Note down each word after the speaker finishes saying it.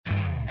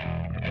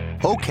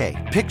Okay,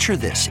 picture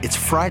this. It's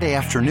Friday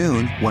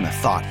afternoon when a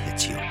thought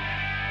hits you.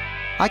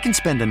 I can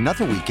spend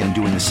another weekend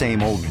doing the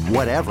same old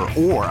whatever,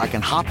 or I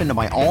can hop into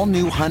my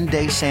all-new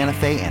Hyundai Santa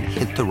Fe and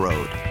hit the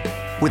road.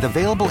 With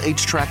available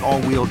H-Track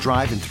all-wheel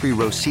drive and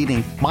 3-row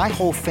seating, my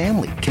whole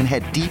family can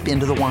head deep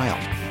into the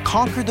wild.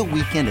 Conquer the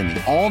weekend in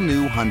the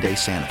all-new Hyundai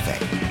Santa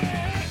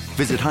Fe.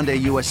 Visit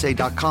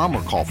HyundaiUSA.com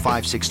or call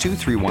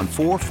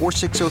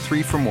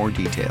 562-314-4603 for more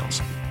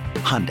details.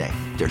 Hyundai,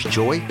 there's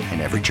joy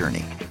in every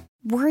journey.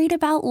 Worried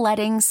about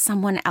letting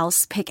someone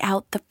else pick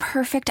out the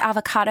perfect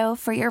avocado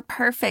for your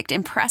perfect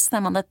impress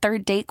them on the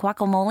third date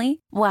guacamole?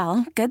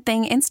 Well, good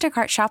thing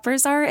Instacart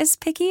shoppers are as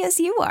picky as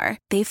you are.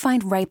 They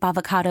find ripe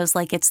avocados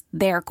like it's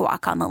their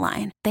guac on the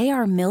line. They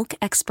are milk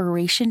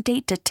expiration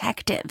date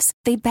detectives.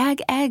 They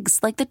bag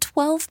eggs like the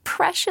 12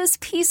 precious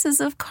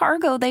pieces of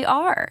cargo they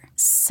are.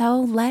 So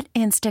let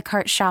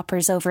Instacart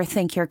shoppers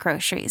overthink your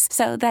groceries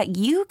so that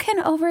you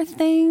can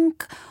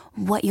overthink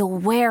what you'll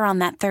wear on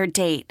that third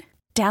date.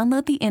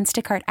 Download the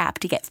Instacart app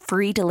to get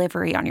free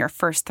delivery on your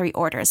first 3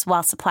 orders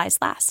while supplies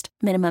last.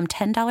 Minimum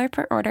 $10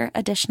 per order.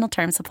 Additional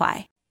terms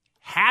apply.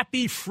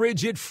 Happy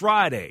Frigid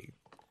Friday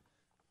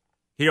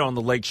here on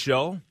The Lake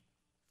Show.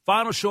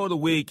 Final show of the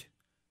week.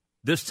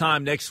 This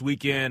time next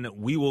weekend,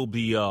 we will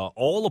be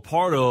all a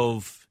part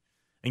of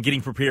and getting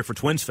prepared for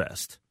Twins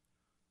Fest.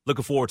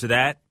 Looking forward to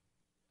that.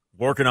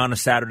 Working on a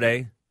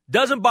Saturday.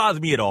 Doesn't bother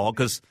me at all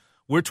because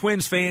we're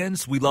Twins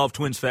fans. We love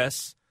Twins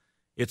Fest.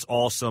 It's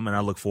awesome, and I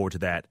look forward to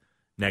that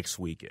next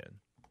weekend.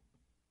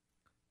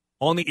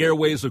 On the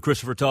airwaves with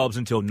Christopher Tubbs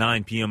until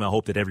 9 p.m. I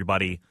hope that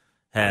everybody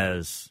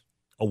has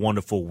a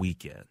wonderful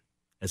weekend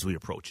as we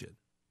approach it.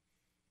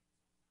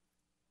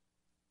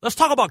 Let's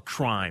talk about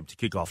crime to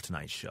kick off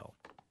tonight's show.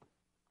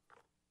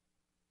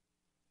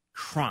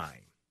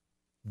 Crime.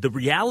 The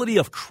reality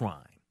of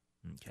crime.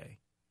 Okay.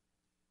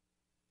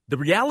 The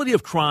reality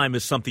of crime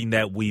is something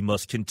that we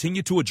must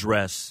continue to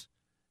address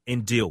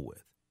and deal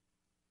with.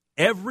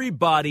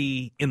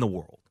 Everybody in the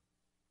world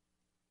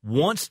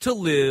wants to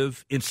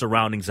live in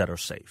surroundings that are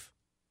safe.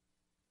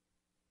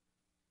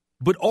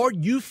 But are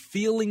you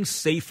feeling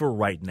safer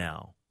right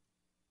now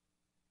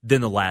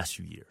than the last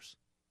few years?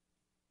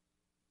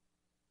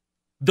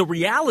 The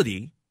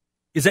reality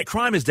is that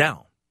crime is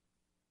down.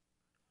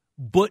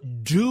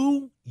 But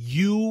do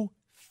you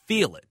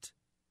feel it?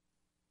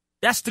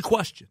 That's the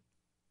question.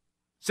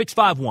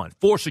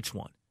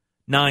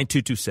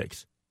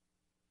 651-461-9226.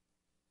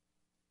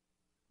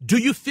 Do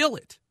you feel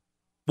it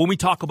when we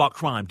talk about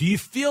crime? Do you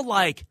feel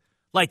like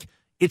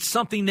it's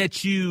something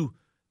that when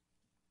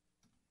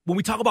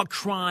we talk about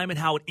crime and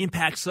how it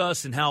impacts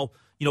us and how,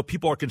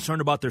 people are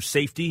concerned about their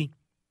safety,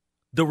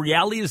 the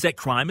reality is that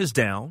crime is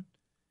down.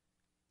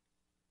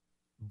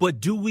 But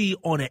do we,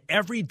 on an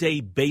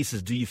everyday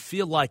basis, do you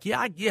feel like,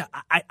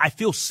 I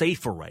feel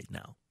safer right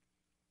now?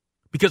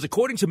 Because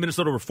according to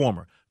Minnesota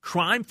Reformer,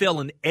 crime fell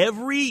in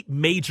every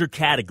major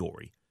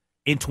category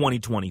in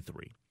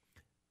 2023.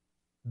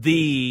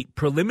 The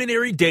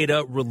preliminary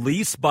data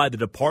released by the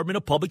Department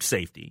of Public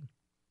Safety,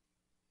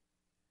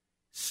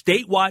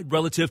 statewide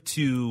relative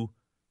to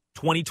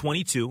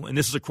 2022, and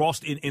this is across,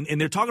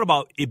 and they're talking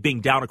about it being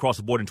down across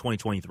the board in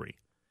 2023.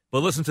 But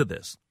listen to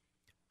this.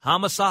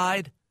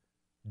 Homicide,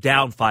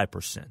 down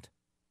 5%.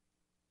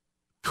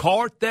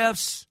 Car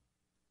thefts,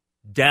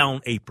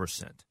 down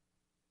 8%.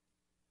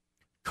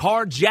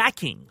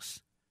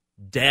 Carjackings,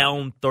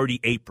 down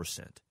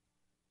 38%.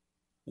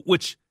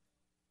 Which,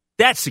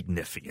 that's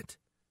significant.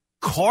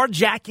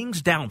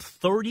 Carjackings down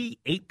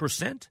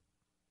 38%.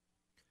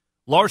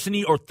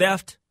 Larceny or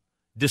theft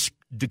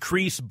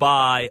decreased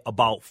by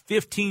about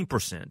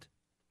 15%.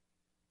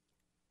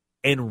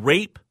 And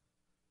rape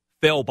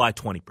fell by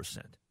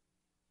 20%.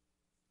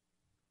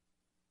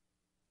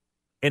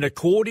 And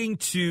according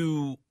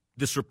to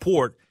this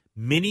report,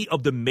 many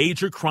of the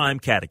major crime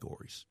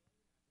categories,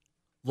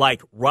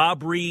 like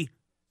robbery,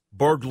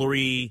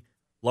 burglary,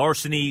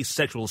 larceny,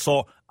 sexual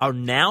assault, are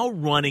now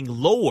running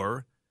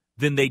lower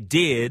than they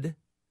did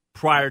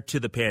prior to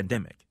the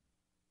pandemic.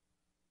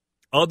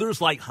 Others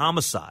like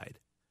homicide,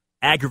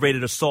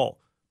 aggravated assault,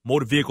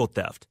 motor vehicle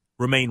theft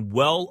remain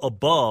well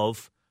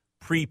above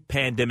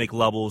pre-pandemic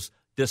levels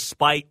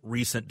despite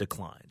recent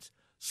declines.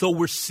 So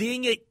we're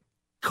seeing it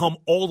come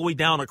all the way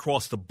down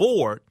across the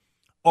board.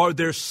 Are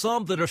there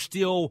some that are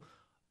still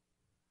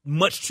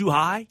much too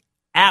high?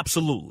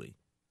 Absolutely.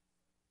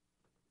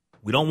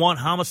 We don't want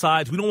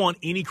homicides. We don't want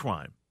any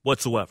crime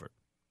whatsoever.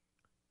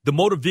 The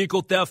motor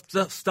vehicle theft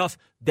stuff,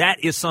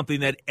 that is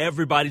something that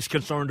everybody's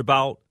concerned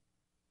about.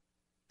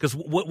 Because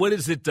what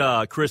is it,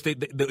 Chris?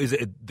 Is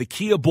it the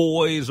Kia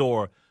boys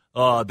or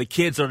the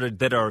kids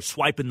that are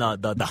swiping the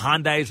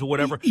Hyundais or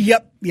whatever?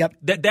 Yep.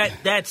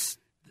 That's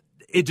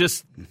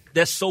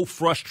so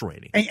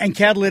frustrating. And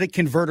catalytic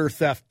converter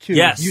theft too.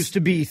 Yes, used to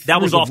be that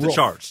was off the roof.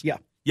 charts. Yeah.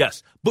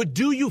 Yes, but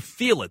do you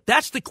feel it?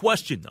 That's the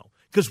question, though,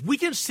 because we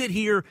can sit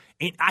here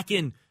and I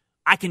can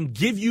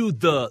give you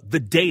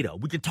the data.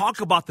 We can talk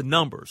about the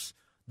numbers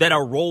that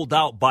are rolled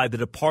out by the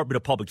Department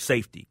of Public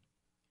Safety.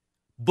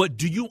 But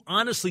do you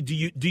honestly,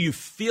 do you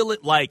feel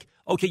it like,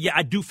 okay, yeah,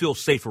 I do feel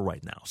safer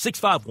right now?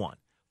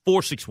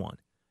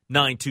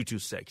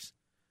 651-461-9226.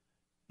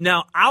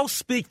 Now, I'll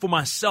speak for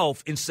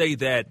myself and say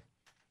that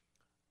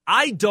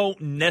I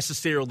don't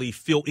necessarily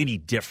feel any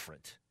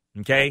different,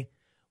 okay?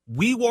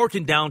 We work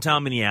in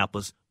downtown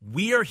Minneapolis.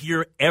 We are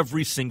here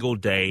every single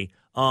day.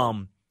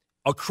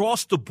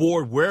 Across the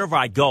board, wherever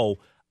I go,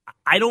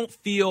 I don't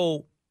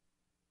feel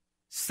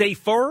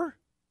safer.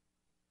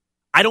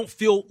 I don't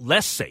feel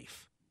less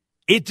safe.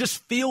 It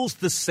just feels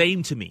the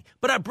same to me.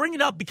 But I bring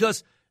it up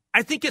because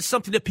I think it's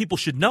something that people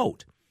should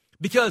note.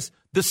 Because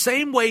the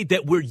same way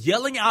that we're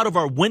yelling out of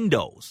our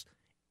windows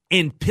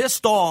and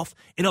pissed off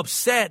and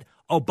upset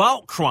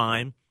about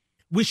crime,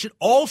 we should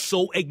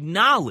also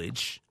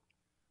acknowledge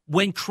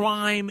when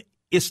crime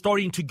is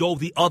starting to go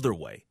the other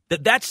way.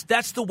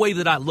 That's the way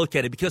that I look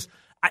at it, because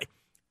I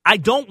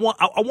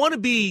want to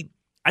be,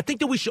 I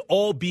think that we should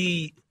all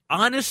be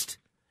honest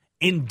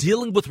in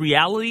dealing with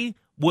reality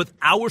with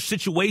our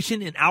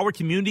situation in our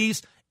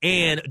communities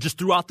and just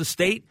throughout the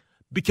state,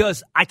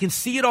 because I can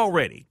see it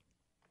already.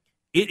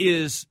 It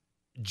is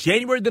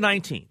January the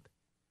 19th,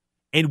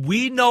 and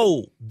we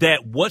know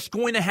that what's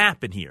going to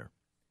happen here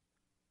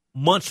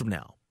months from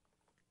now,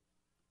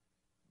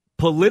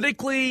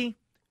 politically,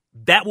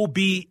 that will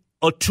be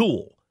a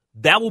tool.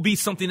 That will be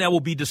something that will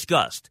be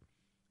discussed.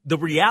 The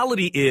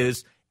reality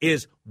is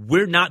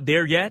we're not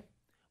there yet.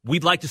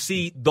 We'd like to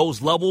see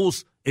those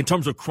levels in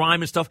terms of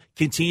crime and stuff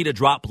continue to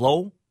drop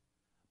low.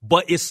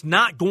 But it's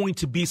not going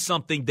to be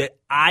something that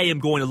I am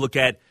going to look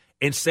at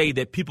and say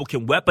that people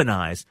can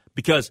weaponize,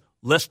 because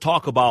let's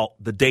talk about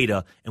the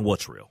data and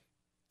what's real.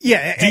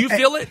 Yeah. Do you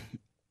feel it?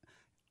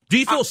 Do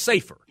you feel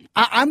safer?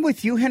 I'm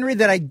with you, Henry,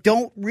 that I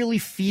don't really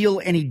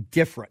feel any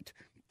different.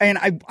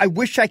 And I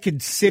wish I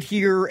could sit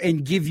here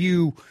and give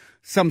you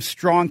some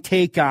strong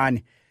take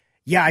on,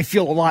 yeah, I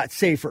feel a lot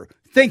safer.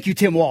 Thank you,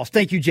 Tim Walsh.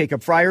 Thank you,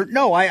 Jacob Fryer.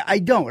 No, I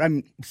don't.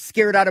 I'm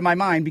scared out of my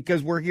mind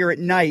because we're here at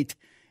night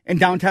in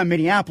downtown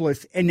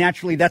Minneapolis, and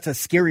naturally that's a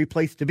scary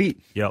place to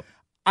be. Yep.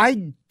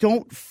 I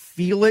don't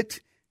feel it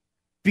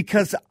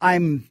because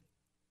I'm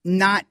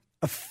not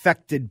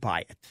affected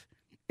by it,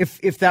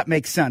 if that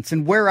makes sense.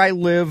 And where I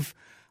live,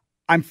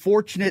 I'm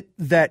fortunate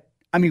that,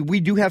 we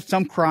do have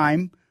some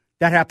crime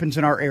that happens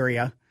in our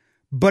area,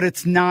 but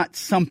it's not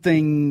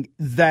something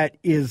that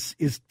is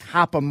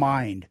top of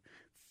mind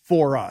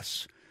for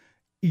us.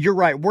 You're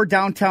right. We're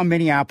downtown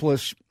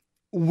Minneapolis.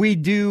 We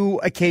do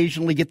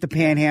occasionally get the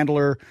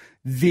panhandler,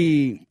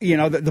 the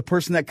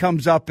person that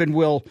comes up and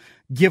will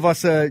give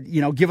us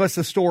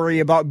a story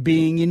about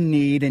being in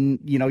need. And,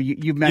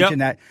 you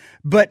mentioned that.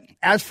 But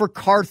as for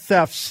car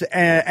thefts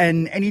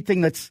and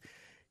anything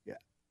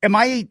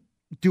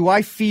do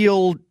I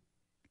feel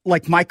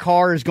like my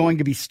car is going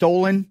to be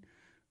stolen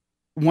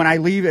when I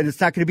leave and it's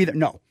not going to be there?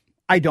 No,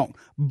 I don't.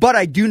 But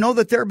I do know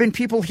that there have been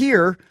people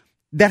here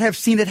that have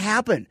seen it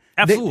happen.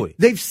 Absolutely.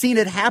 They've seen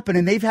it happen,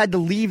 and they've had to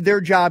leave their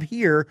job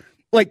here,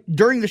 like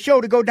during the show,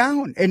 to go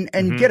down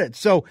and get it.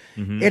 So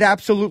it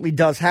absolutely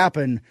does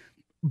happen.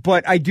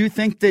 But I do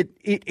think that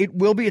it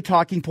will be a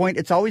talking point.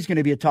 It's always going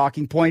to be a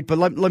talking point. But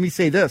let me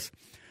say this,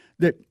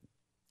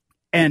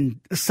 and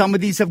some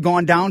of these have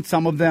gone down,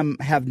 some of them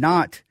have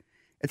not.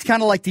 It's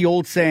kind of like the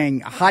old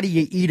saying, how do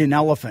you eat an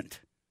elephant?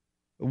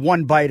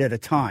 One bite at a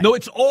time. No,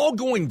 it's all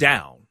going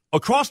down.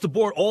 Across the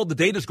board, all the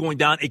data is going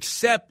down,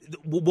 except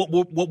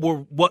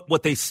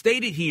what they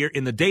stated here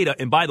in the data.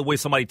 And by the way,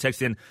 somebody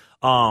texted in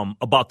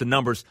about the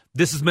numbers.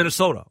 This is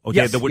Minnesota, okay,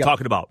 yes, that we're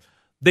talking about.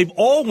 They've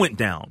all went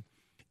down.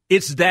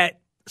 It's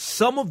that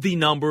some of the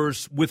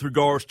numbers with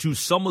regards to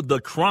some of the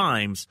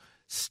crimes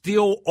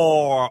still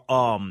are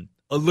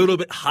a little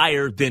bit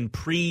higher than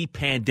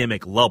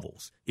pre-pandemic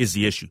levels is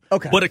the issue.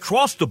 Okay. But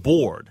across the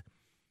board,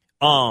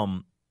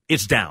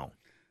 it's down.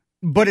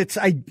 But it's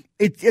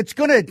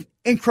going to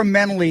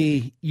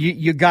incrementally,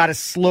 you got to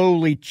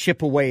slowly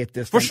chip away at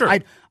this. For thing. sure.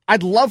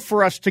 I'd love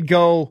for us to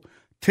go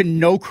to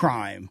no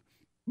crime,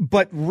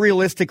 but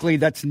realistically,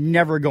 that's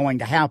never going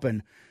to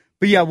happen.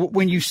 But yeah,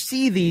 when you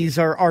see these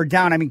are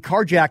down,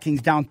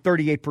 carjacking's down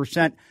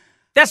 38%.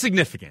 That's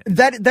significant.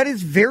 That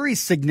is very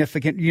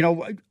significant.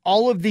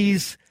 All of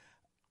these,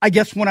 I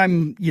guess when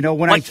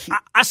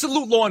I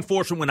salute law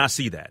enforcement when I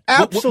see that.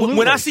 Absolutely.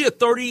 When I see a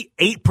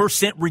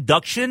 38%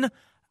 reduction,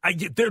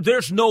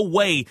 there's no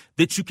way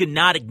that you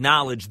cannot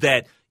acknowledge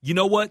that, you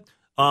know what,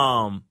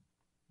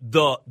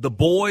 the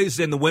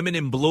boys and the women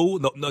in blue,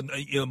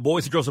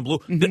 boys and girls in blue,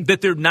 that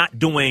they're not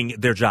doing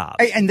their job.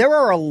 And there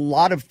are a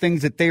lot of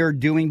things that they are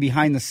doing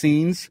behind the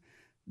scenes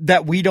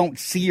that we don't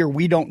see or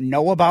we don't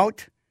know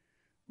about.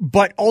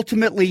 But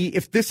ultimately,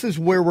 if this is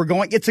where we're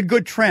going, it's a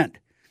good trend.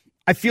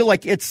 I feel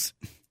like it's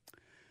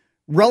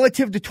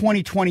relative to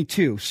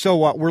 2022.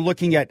 So we're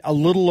looking at a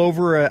little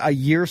over a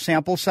year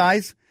sample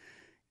size.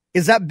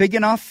 Is that big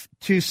enough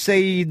to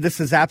say this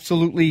is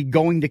absolutely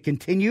going to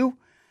continue?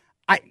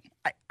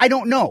 I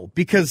don't know,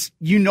 because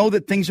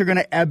that things are going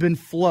to ebb and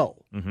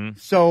flow.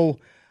 So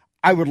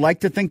I would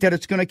like to think that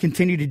it's going to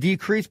continue to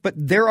decrease, but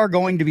there are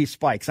going to be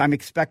spikes. I'm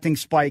expecting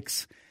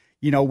spikes,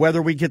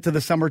 whether we get to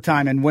the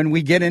summertime and when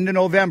we get into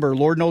November,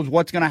 Lord knows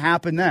what's going to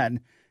happen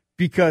then,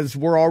 because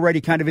we're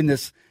already kind of in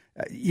this,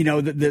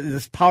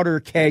 this powder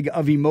keg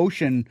of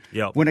emotion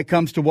when it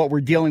comes to what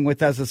we're dealing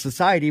with as a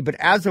society. But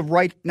as of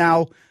right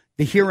now,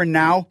 the here and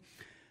now,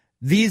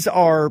 these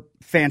are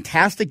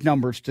fantastic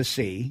numbers to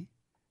see.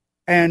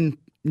 And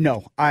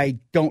no, I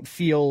don't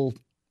feel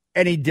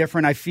any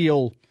different. I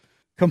feel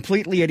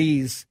completely at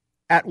ease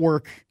at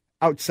work,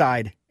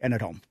 outside, and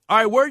at home. All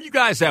right, where are you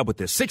guys at with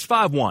this?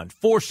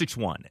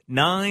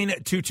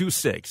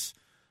 651-461-9226.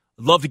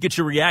 Love to get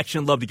your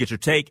reaction. Love to get your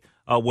take,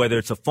 whether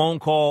it's a phone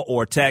call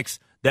or a text.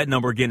 That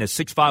number again is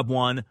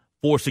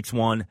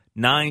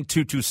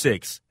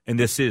 651-461-9226. And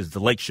this is The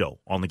Lake Show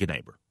on The Good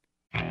Neighbor.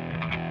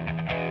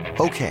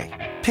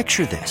 Okay,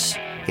 picture this.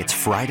 It's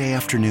Friday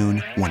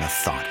afternoon when a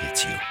thought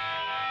hits you.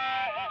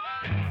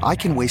 I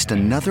can waste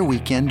another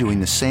weekend doing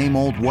the same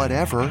old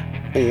whatever,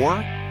 or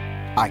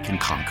I can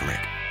conquer it.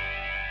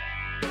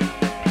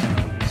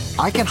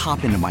 I can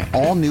hop into my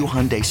all-new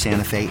Hyundai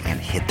Santa Fe and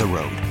hit the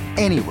road.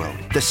 Any road.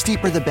 The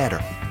steeper, the better.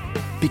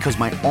 Because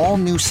my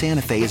all-new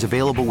Santa Fe is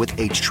available with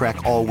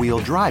H-Track all-wheel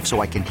drive,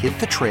 so I can hit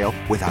the trail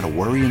without a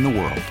worry in the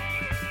world.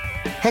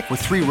 Heck, with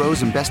 3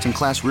 rows and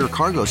best-in-class rear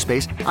cargo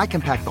space, I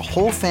can pack the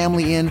whole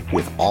family in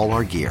with all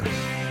our gear.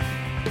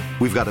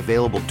 We've got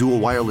available dual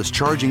wireless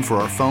charging for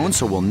our phones,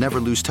 so we'll never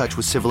lose touch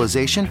with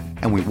civilization,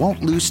 and we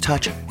won't lose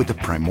touch with the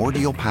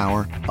primordial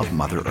power of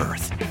Mother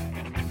Earth.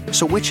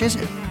 So which is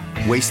it?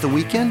 Waste the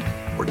weekend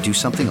or do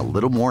something a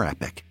little more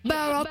epic?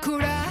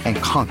 And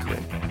conquer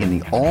it in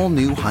the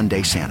all-new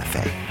Hyundai Santa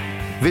Fe.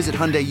 Visit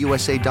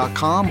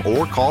HyundaiUSA.com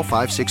or call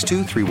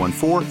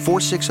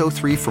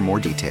 562-314-4603 for more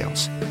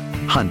details.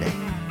 Hyundai,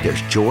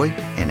 there's joy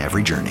in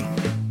every journey.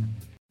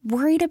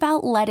 Worried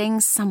about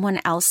letting someone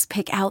else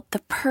pick out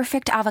the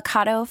perfect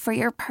avocado for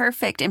your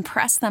perfect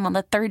impress them on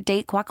the third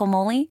date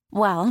guacamole?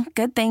 Well,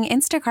 good thing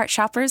Instacart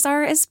shoppers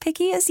are as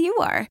picky as you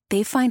are.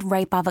 They find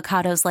ripe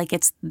avocados like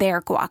it's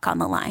their guac on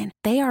the line.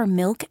 They are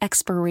milk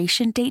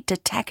expiration date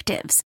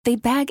detectives. They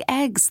bag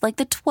eggs like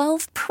the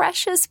 12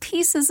 precious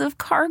pieces of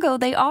cargo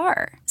they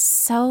are.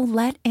 So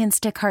let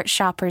Instacart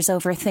shoppers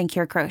overthink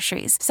your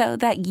groceries so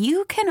that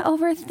you can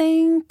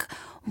overthink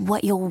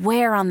what you'll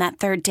wear on that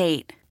third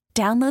date.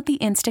 Download the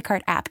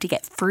Instacart app to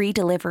get free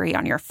delivery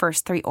on your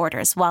first 3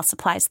 orders while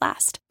supplies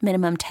last.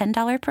 Minimum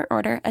 $10 per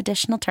order.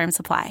 Additional terms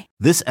apply.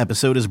 This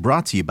episode is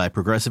brought to you by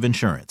Progressive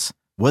Insurance.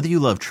 Whether you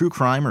love true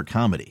crime or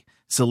comedy,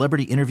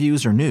 celebrity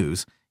interviews or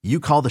news, you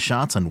call the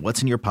shots on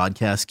what's in your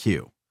podcast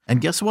queue.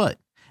 And guess what?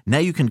 Now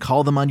you can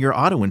call them on your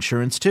auto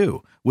insurance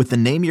too with the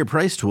Name Your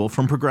Price tool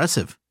from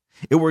Progressive.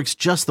 It works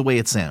just the way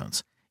it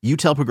sounds. You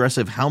tell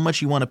Progressive how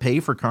much you want to pay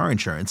for car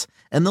insurance,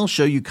 and they'll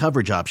show you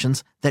coverage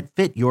options that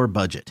fit your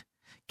budget.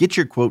 Get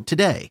your quote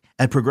today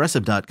at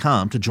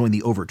Progressive.com to join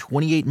the over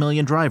 28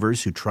 million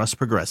drivers who trust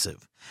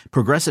Progressive.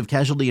 Progressive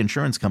Casualty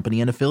Insurance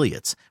Company and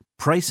Affiliates.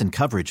 Price and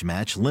coverage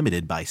match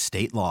limited by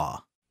state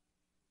law.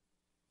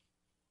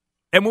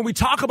 And when we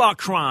talk about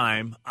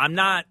crime, I'm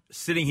not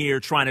sitting here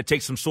trying to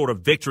take some sort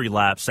of victory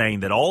lap saying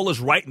that all is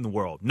right in the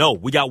world. No,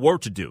 we got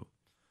work to do.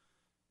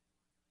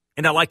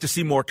 And I'd like to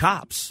see more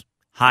cops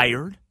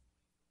hired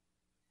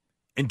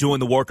and doing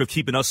the work of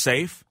keeping us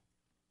safe.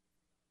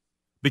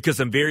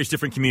 Because in various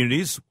different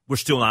communities, we're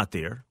still not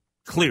there,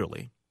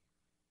 clearly.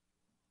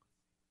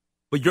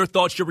 But your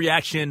thoughts, your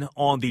reaction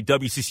on the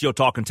WCCO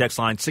talk and text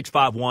line,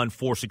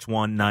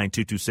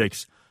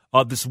 651-461-9226.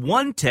 This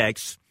one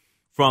text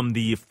from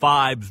the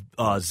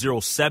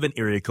 507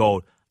 area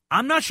code,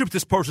 I'm not sure if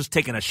this person's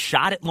taking a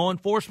shot at law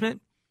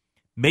enforcement.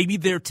 Maybe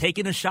they're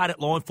taking a shot at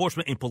law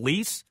enforcement and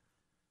police.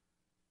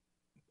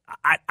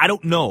 I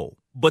don't know.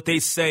 But they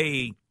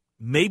say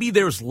maybe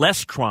there's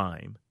less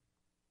crime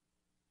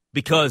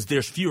because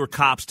there's fewer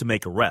cops to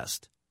make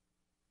arrests.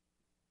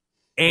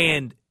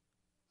 And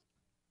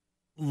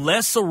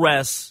less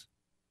arrests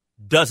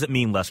doesn't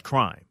mean less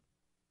crime.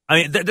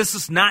 I mean, this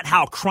is not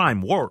how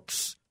crime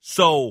works.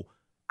 So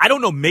I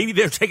don't know. Maybe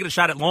they're taking a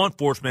shot at law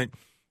enforcement.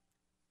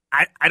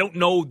 I don't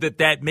know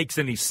that makes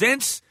any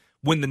sense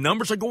when the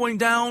numbers are going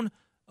down,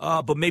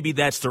 but maybe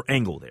that's their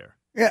angle there.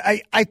 Yeah,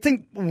 I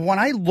think when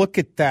I look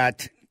at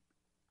that,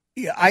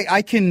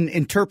 I can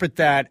interpret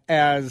that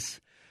as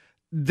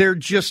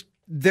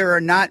there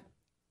are not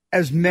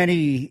as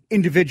many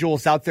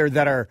individuals out there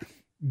that are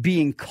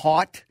being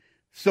caught,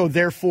 so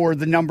therefore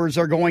the numbers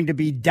are going to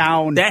be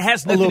down. That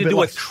has nothing to do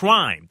less. with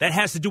crime. That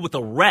has to do with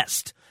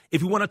arrest.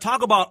 If you want to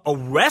talk about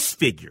arrest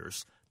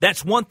figures,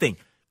 that's one thing.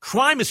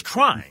 Crime is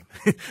crime.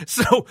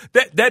 So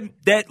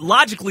that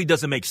logically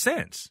doesn't make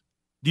sense.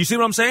 Do you see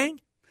what I'm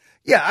saying?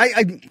 Yeah,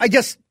 I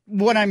guess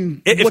what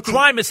I'm if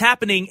crime is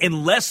happening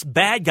and less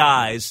bad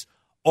guys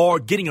are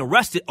getting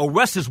arrested,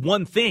 arrest is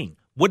one thing.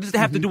 What does it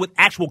have to do with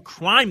actual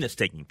crime that's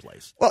taking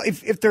place? Well,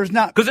 if there's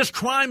not, because there's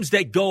crimes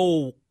that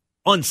go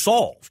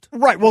unsolved,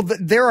 right? Well,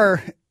 there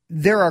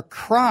are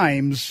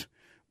crimes,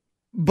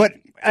 but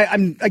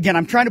I'm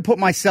trying to put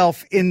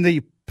myself in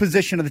the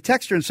position of the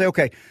texter and say,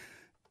 okay,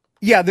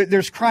 yeah,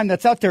 there's crime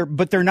that's out there,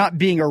 but they're not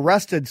being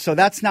arrested, so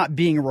that's not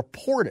being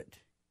reported.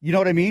 You know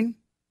what I mean?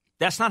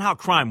 That's not how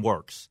crime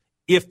works.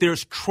 If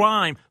there's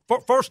crime,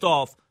 first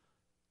off,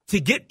 to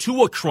get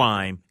to a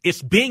crime,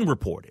 it's being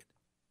reported.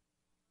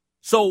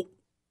 So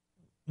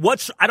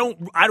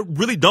I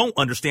really don't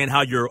understand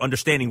how you're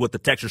understanding what the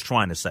text is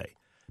trying to say,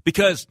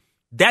 because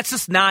that's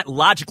just not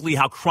logically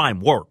how crime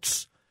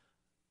works.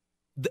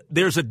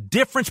 There's a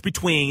difference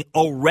between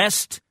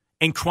arrest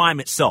and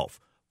crime itself.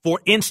 For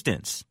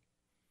instance,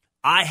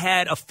 I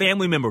had a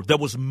family member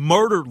that was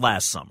murdered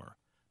last summer.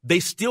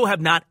 They still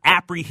have not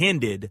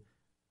apprehended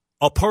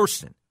a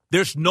person.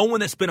 There's no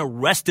one that's been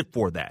arrested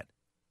for that.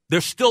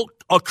 There's still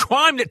a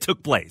crime that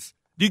took place.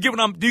 Do you get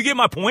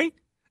my point?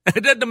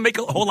 It doesn't make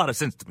a whole lot of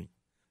sense to me.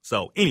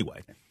 So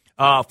anyway,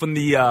 from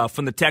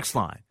the text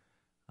line,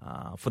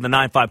 from the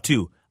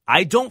 952,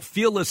 I don't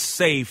feel as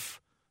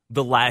safe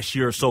the last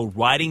year or so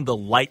riding the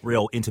light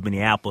rail into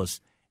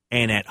Minneapolis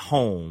and at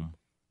home,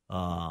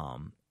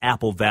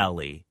 Apple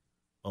Valley,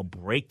 a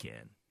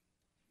break-in.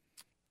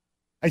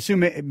 I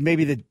assume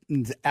maybe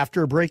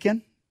after a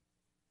break-in?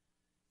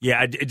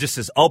 Yeah, it just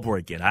says a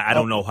break-in. I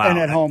don't know how. And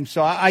at home,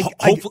 so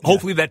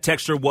hopefully that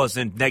texture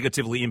wasn't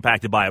negatively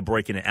impacted by a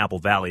break-in in Apple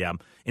Valley.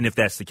 And if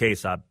that's the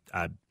case,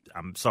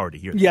 I'm sorry to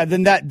hear that. Yeah,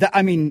 then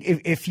I mean,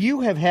 if you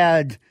have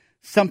had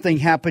something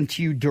happen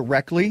to you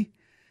directly,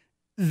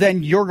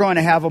 then you're going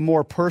to have a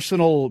more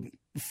personal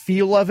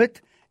feel of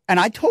it. And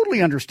I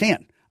totally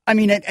understand. I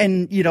mean,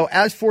 and you know,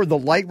 as for the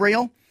light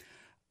rail,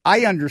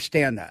 I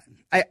understand that.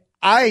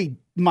 I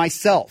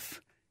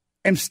myself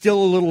am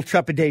still a little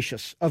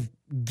trepidatious of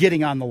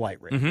getting on the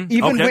light rail,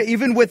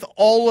 even with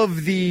all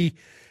of the,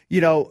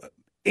 you know,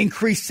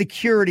 increased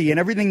security and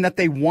everything that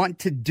they want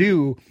to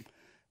do.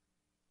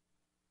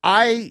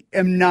 I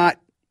am not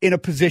in a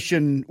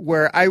position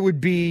where I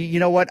would be, you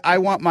know what, I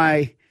want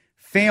my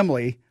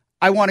family,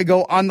 I want to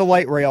go on the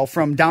light rail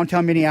from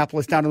downtown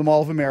Minneapolis down to the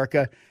Mall of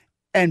America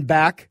and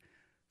back.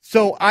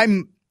 So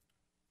I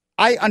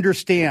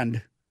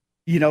understand,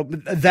 you know,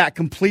 that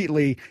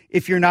completely.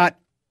 If you're not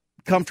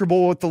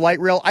comfortable with the light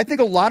rail, I think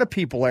a lot of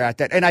people are at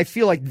that. And I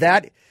feel like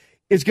that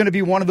is going to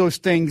be one of those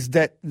things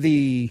that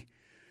the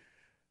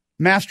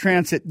mass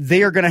transit,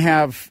 they are going to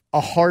have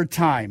a hard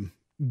time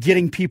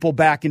getting people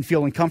back and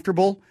feeling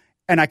comfortable.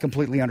 And I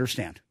completely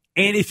understand.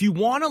 And if you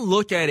want to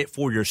look at it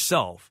for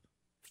yourself,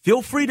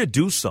 feel free to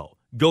do so.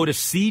 Go to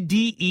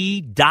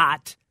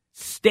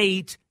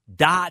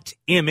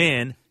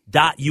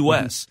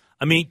cde.state.mn.us.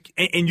 I mean,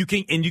 and you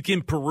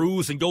can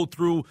peruse and go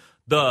through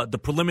the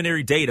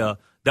preliminary data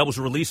that was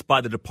released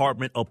by the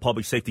Department of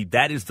Public Safety.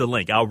 That is the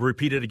link. I'll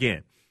repeat it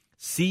again.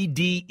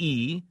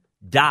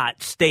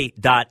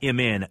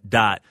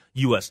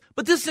 cde.state.mn.us.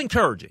 But this is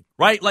encouraging,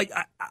 right? Like,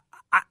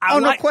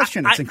 no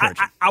question it's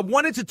encouraging. I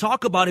wanted to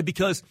talk about it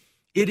because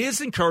it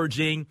is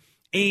encouraging,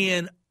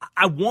 and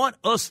I want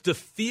us to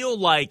feel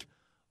like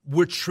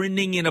we're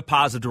trending in a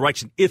positive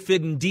direction, if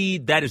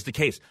indeed that is the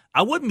case.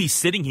 I wouldn't be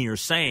sitting here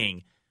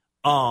saying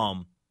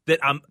that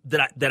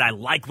I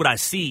like what I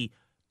see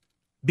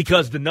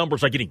because the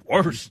numbers are getting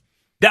worse.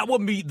 That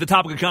wouldn't be the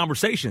topic of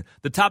conversation.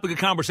 The topic of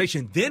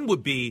conversation then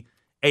would be,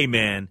 hey,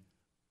 man,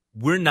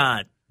 we're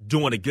not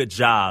doing a good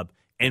job,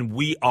 and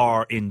we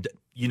are in,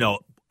 you know,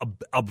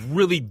 a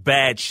really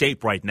bad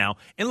shape right now.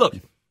 And look,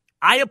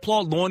 I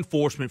applaud law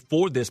enforcement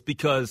for this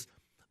because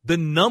the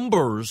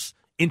numbers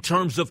in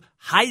terms of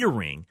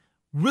hiring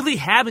really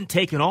haven't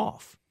taken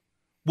off.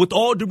 With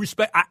all due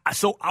respect,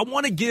 so I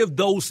want to give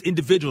those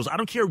individuals, I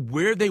don't care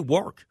where they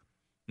work,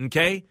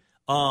 okay?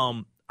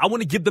 I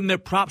want to give them their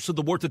props for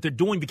the work that they're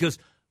doing, because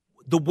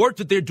the work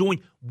that they're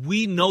doing,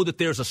 we know that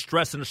there's a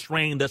stress and a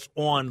strain that's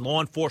on law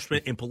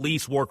enforcement and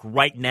police work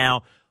right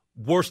now,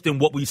 worse than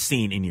what we've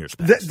seen in years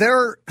past.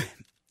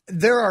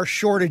 There are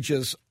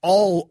shortages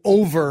all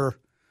over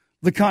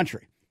the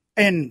country.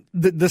 And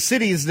the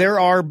cities, there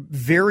are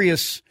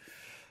various,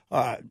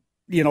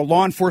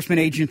 law enforcement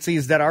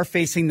agencies that are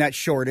facing that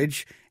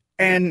shortage.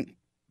 And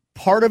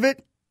part of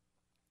it,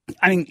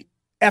 I mean,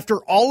 after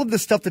all of the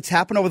stuff that's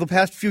happened over the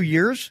past few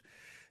years,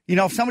 you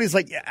know, if somebody's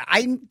like,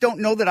 I don't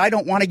know that I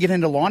don't want to get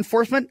into law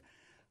enforcement,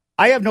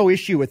 I have no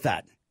issue with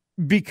that.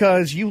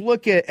 Because you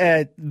look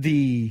at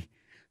the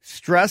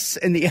stress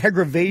and the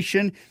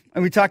aggravation,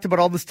 and we talked about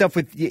all the stuff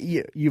with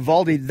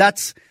Uvalde,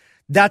 that's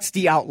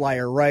the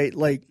outlier, right?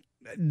 Like,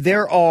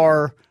 there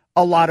are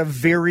a lot of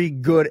very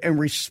good and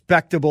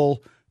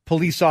respectable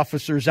police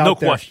officers out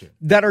there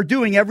that are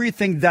doing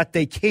everything that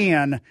they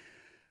can.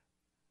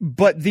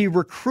 But the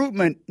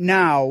recruitment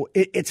now,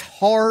 it's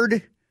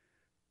hard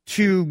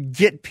to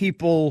get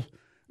people.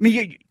 I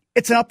mean,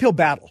 it's an uphill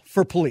battle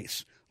for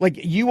police. Like,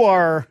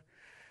 you're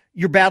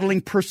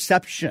battling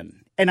perception.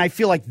 And I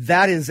feel like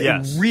that is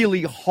a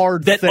really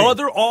hard thing. That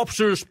other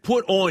officers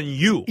put on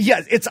you.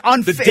 Yes, it's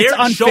unfair. The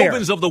Derek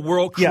Chauvins of the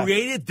world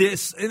created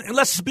this, and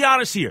let's just be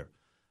honest here,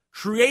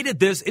 created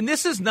this, and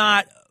this is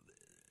not,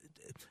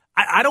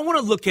 I don't want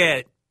to look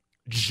at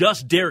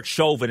just Derek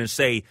Chauvin and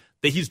say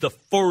that he's the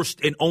first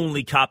and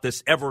only cop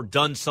that's ever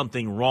done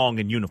something wrong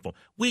in uniform.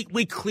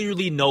 We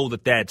clearly know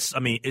that's, I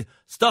mean,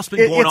 stuff's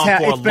been going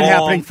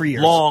on for a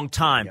long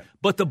time. Yeah.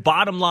 But the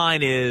bottom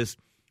line is,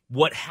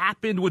 what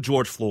happened with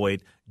George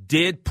Floyd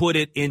did put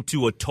it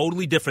into a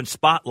totally different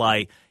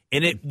spotlight,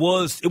 and it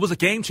was a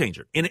game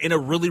changer in a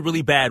really,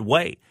 really bad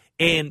way.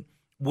 And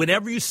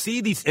whenever you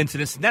see these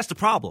incidents, and that's the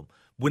problem.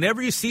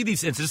 Whenever you see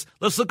these incidents,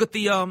 let's look at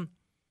the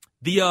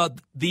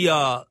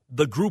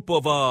group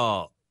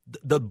of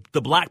the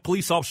black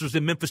police officers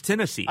in Memphis,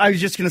 Tennessee. I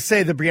was just going to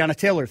say the Breonna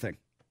Taylor thing.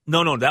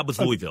 No, that was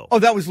Louisville. Oh,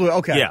 that was Louisville.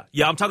 Okay.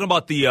 Yeah. I'm talking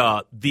about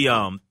the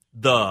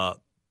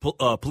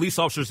police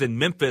officers in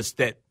Memphis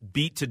that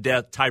beat to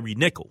death Tyree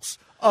Nichols.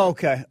 Oh,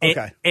 okay.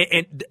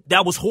 And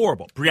that was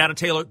horrible. Breonna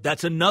Taylor,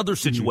 that's another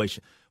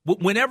situation.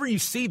 Mm-hmm. Whenever you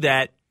see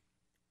that,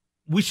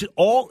 we should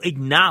all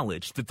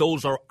acknowledge that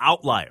those are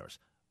outliers.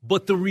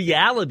 But the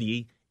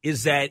reality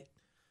is that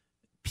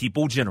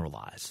people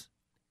generalize.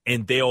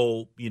 And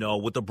they'll,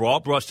 with a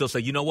broad brush, they'll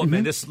say, you know what,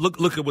 man, this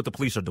look at what the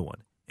police are doing.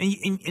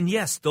 And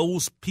yes,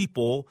 those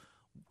people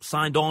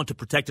signed on to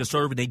protect and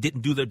serve, and they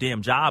didn't do their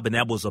damn job, and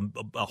that was a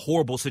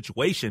horrible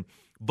situation.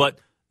 But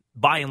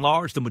by and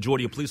large, the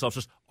majority of police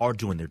officers are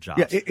doing their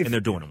jobs, and they're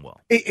doing them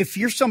well. If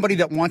you're somebody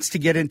that wants to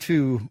get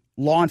into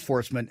law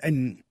enforcement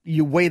and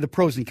you weigh the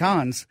pros and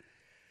cons,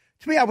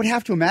 to me, I would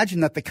have to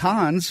imagine that the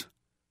cons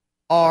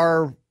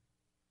are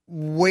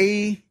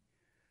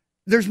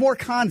there's more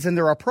cons than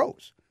there are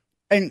pros.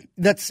 And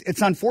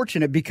it's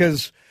unfortunate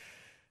because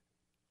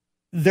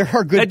there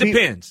are good people. It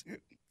depends.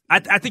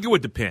 I think it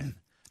would depend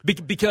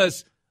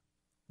because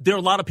there are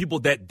a lot of people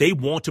that they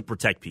want to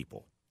protect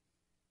people.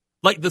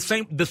 Like the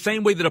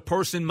same way that a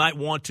person might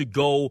want to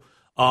go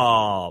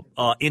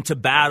into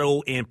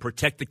battle and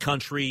protect the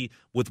country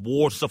with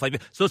wars and stuff like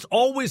that. So it's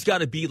always got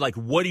to be like,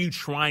 what are you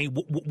trying?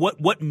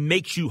 What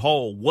makes you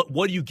whole?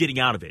 What are you getting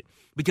out of it?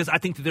 Because I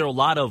think that there are a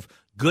lot of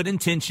good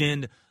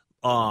intentioned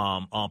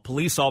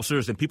police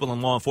officers and people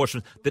in law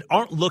enforcement that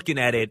aren't looking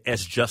at it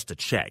as just a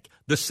check.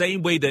 The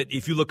same way that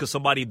if you look at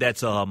somebody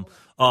that's a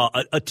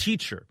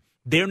teacher,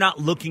 they're not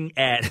looking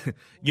at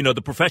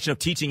the profession of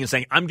teaching and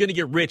saying, I'm going to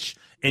get rich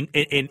in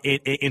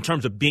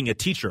terms of being a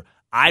teacher.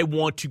 I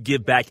want to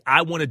give back.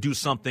 I want to do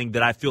something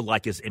that I feel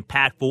like is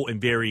impactful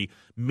and very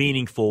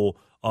meaningful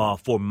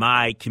for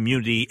my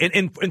community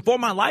and for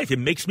my life. It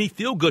makes me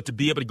feel good to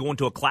be able to go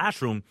into a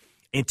classroom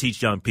and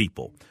teach young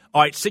people.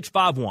 All right,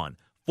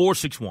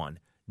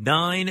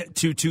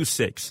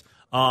 651-461-9226.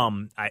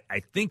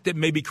 I think that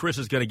maybe Chris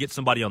is going to get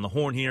somebody on the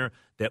horn here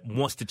that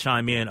wants to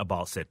chime in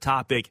about said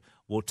topic.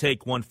 We'll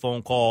take one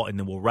phone call, and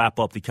then we'll wrap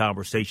up the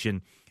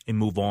conversation and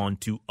move on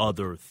to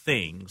other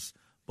things.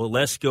 But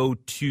let's go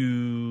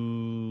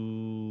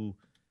to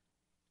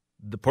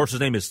the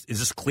person's name. Is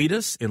this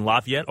Cletus in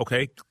Lafayette?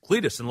 Okay,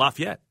 Cletus in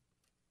Lafayette.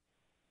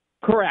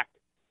 Correct.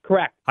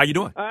 How you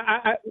doing?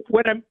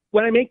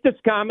 When I make this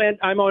comment,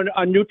 I'm on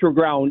a neutral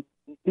ground,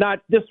 not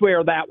this way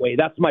or that way.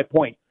 That's my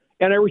point.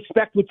 And I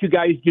respect what you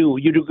guys do.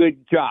 You do a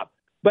good job.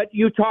 But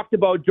you talked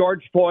about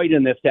George Floyd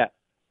and this, that.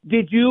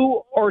 Did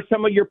you or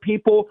some of your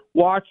people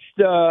watch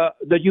the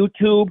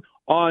YouTube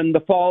on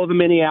the fall of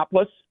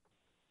Minneapolis?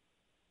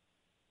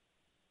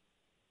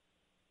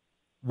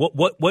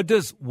 What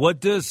does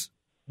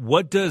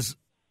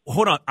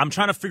hold on, I'm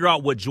trying to figure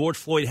out what George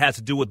Floyd has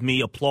to do with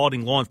me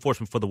applauding law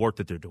enforcement for the work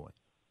that they're doing.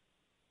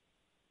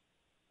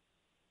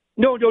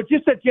 No,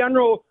 just a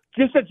general.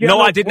 No,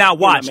 I did not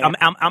watch.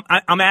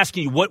 I'm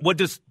asking you what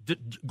does.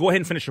 Go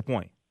ahead and finish your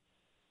point.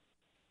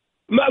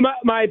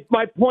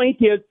 My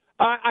point is,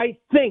 I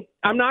think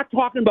I'm not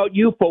talking about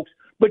you folks,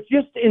 but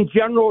just in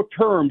general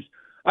terms,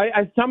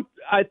 I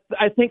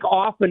think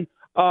often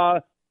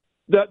the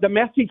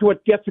message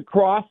what gets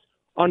across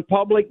on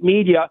public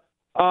media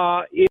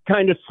is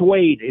kind of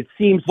swayed. It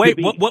seems. Wait, to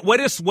be. What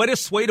is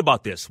swayed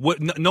about this?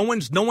 No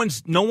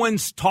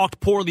one's talked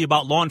poorly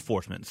about law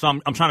enforcement. So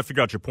I'm trying to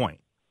figure out your point.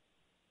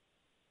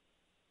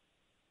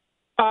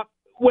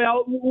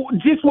 Well,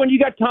 just when you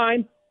got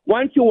time,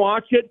 why don't you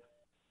watch it?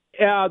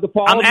 The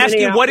fall. I'm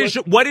asking what is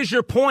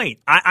your point?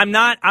 I'm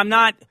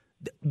not.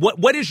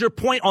 What is your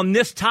point on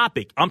this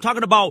topic? I'm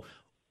talking about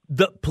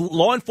the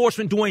law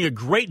enforcement doing a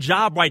great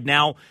job right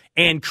now,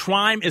 and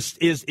crime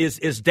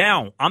is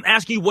down. I'm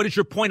asking you, what is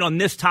your point on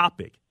this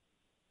topic?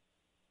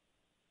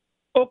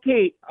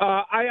 Okay,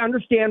 I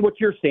understand what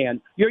you're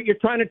saying. You're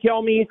trying to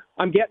tell me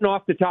I'm getting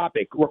off the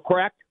topic. We're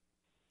correct?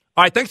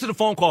 All right, thanks for the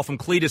phone call from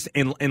Cletus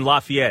in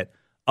Lafayette.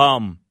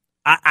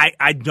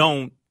 I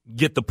don't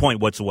get the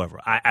point whatsoever.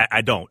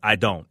 I don't.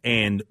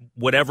 And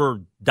whatever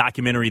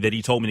documentary that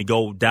he told me to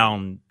go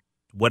down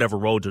whatever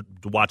road to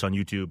watch on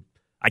YouTube,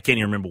 I can't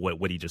even remember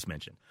what he just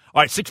mentioned.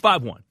 All right,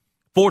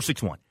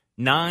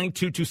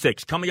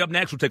 651-461-9226. Coming up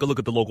next, we'll take a look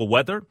at the local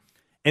weather.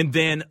 And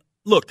then,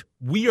 look,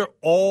 we are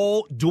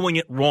all doing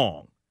it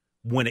wrong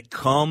when it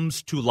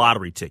comes to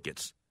lottery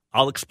tickets.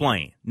 I'll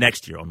explain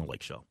next year on The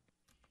Lake Show.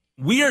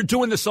 We are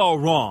doing this all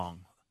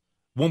wrong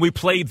when we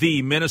play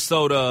the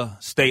Minnesota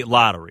State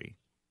Lottery.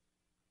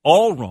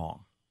 All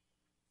wrong.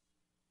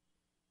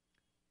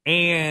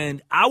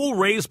 And I will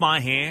raise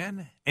my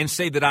hand and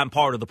say that I'm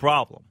part of the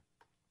problem.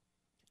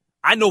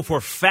 I know for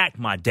a fact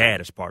my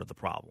dad is part of the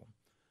problem.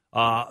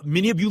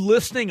 Many of you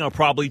listening are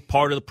probably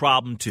part of the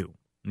problem too,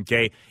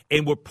 okay?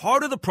 And we're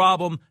part of the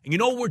problem. And you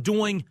know what we're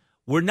doing?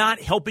 we're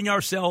not helping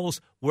ourselves.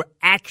 We're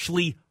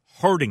actually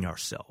hurting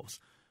ourselves.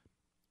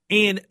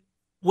 And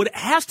what it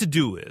has to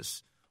do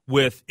is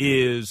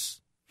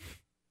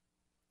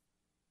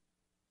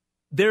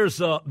there's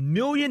a $1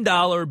 million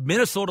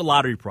Minnesota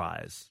lottery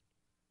prize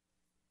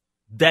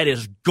that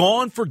is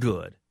gone for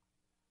good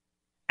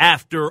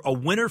after a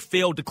winner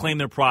failed to claim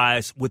their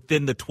prize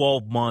within the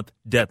 12-month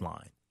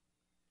deadline.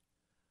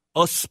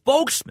 A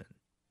spokesman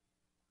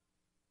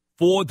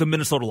for the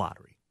Minnesota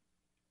Lottery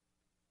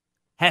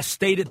has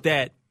stated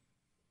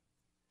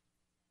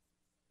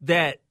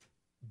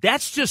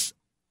that's just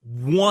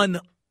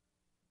one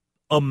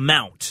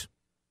amount,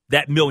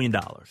 that $1 million.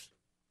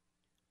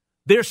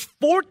 There's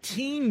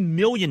 $14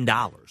 million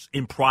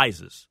in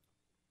prizes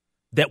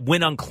that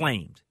went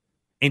unclaimed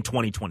in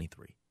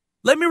 2023.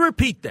 Let me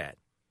repeat that.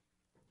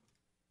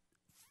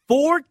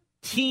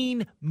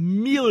 $14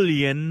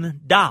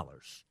 million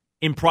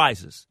in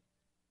prizes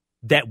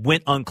that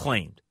went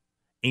unclaimed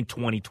in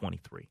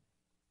 2023.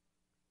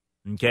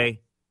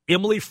 Okay?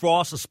 Emily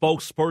Frost, a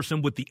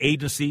spokesperson with the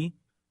agency,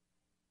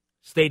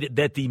 stated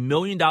that the $1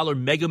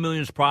 million Mega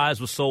Millions prize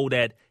was sold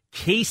at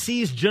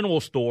Casey's General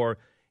Store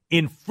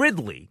in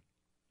Fridley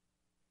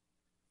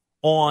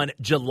on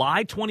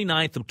July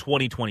 29th of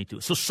 2022.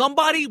 So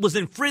somebody was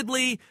in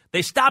Fridley,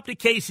 they stopped at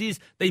Casey's,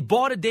 they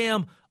bought a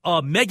damn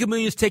Mega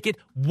Millions ticket,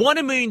 won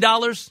 $1 million,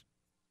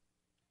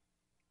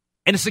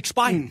 and it's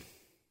expired.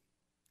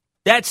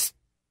 That's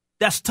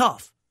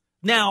tough.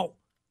 Now,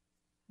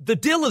 the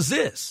deal is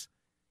this.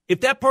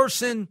 If that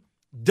person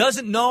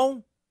doesn't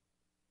know,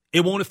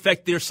 it won't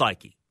affect their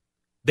psyche.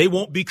 They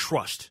won't be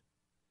crushed.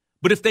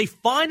 But if they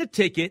find a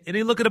ticket and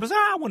they look it up and say,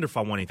 I wonder if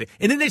I want anything,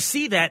 and then they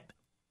see that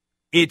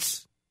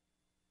it's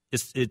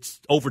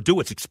overdue,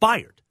 it's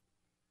expired.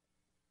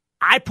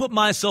 I put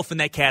myself in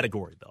that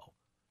category, though,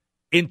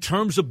 in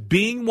terms of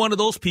being one of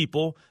those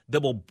people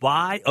that will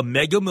buy a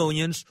Mega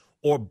Millions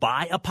or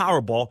buy a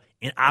Powerball,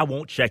 and I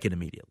won't check it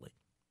immediately.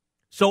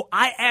 So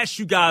I asked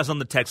you guys on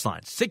the text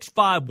line,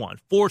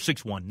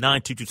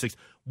 651-461-9226,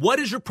 what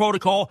is your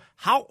protocol?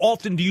 How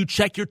often do you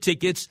check your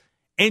tickets?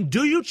 And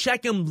do you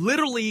check them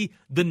literally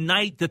the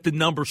night that the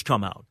numbers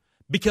come out?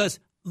 Because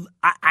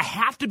I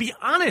have to be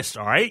honest,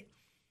 all right?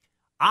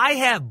 I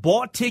have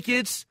bought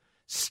tickets,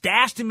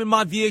 stashed them in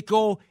my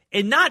vehicle,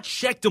 and not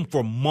checked them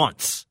for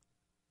months.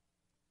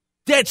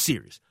 Dead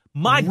serious.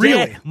 My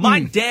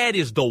dad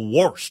is the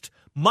worst.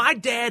 My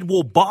dad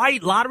will buy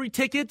lottery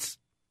tickets,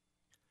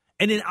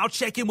 and then I'll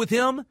check in with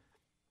him,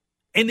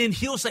 and then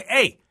he'll say,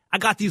 hey, I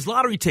got these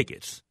lottery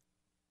tickets.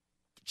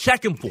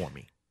 Check them for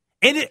me.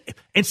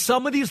 And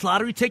some of these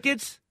lottery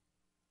tickets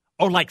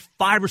are like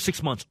 5 or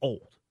 6 months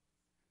old.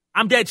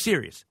 I'm dead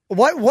serious.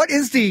 What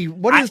is the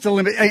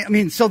limit? I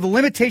mean, so the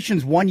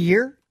limitation's 1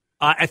 year?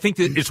 I think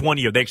that it's 1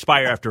 year. They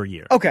expire after a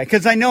year. Okay,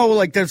 because I know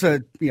like there's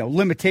a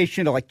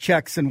limitation to like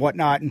checks and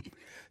whatnot. And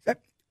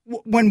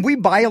when we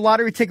buy a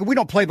lottery ticket, we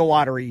don't play the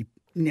lottery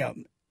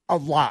a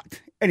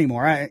lot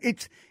anymore.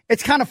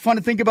 It's kind of fun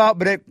to think about,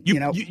 but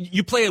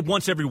you play it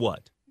once every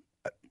what?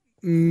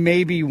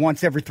 Maybe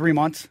once every 3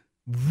 months.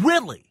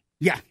 Really?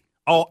 Yeah.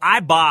 Oh, I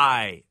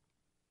buy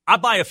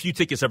a few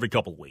tickets every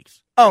couple of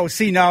weeks. Oh,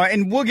 see, no,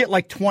 and we'll get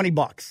like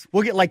 $20.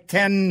 We'll get like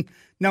 10.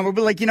 No, we'll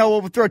be like,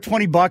 we'll throw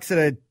 $20 at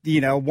a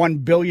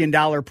 $1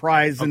 billion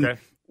prize, and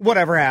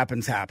whatever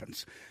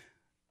happens.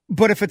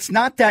 But if it's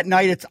not that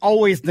night, it's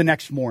always the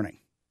next morning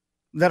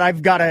that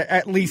I've got to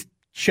at least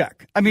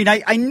check. I mean,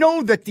 I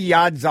know that the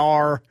odds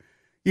are,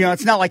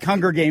 it's not like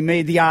Hunger Game,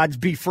 may the odds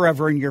be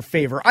forever in your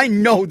favor. I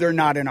know they're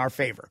not in our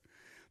favor.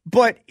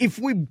 But if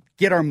we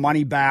get our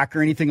money back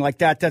or anything like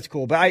that, that's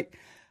cool. But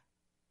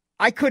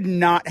I could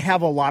not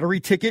have a lottery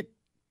ticket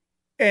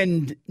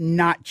and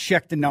not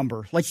check the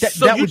number. Like that.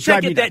 So that you would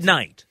check drive it me that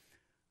nuts.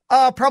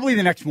 night? Probably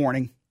the next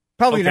morning.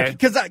 Probably next,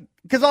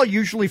 because I'll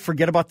usually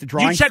forget about the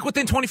drawing. You check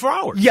within 24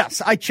 hours?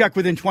 Yes, I check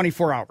within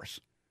 24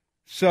 hours.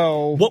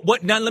 So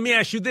what? Now let me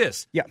ask you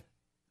this. Yeah.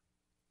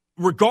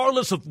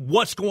 Regardless of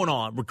what's going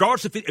on,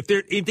 regardless if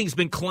anything's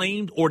been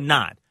claimed or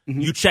not,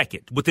 you check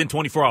it within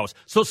 24 hours.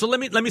 So let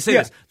me say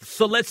this.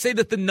 So let's say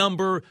that the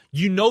number,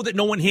 that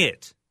no one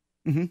hit,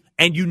 and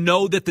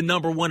that the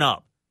number went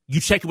up. You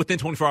check it within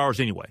 24 hours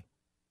anyway.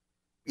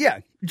 Yeah.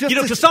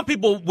 Because some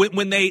people,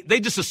 when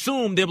they just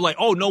assume, they're like,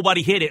 oh,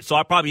 nobody hit it, so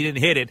I probably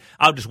didn't hit it.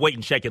 I'll just wait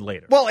and check it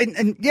later. Well,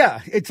 and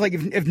it's like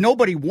if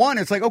nobody won,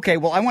 it's like, okay,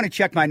 well, I want to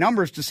check my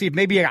numbers to see if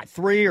maybe I got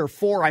 3 or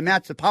 4. I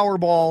matched the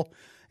Powerball.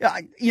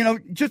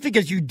 Just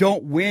because you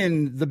don't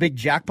win the big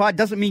jackpot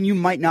doesn't mean you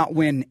might not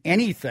win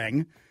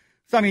anything.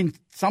 So, I mean,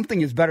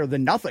 something is better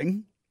than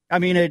nothing. I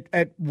mean,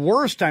 at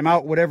worst, I'm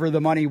out whatever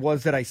the money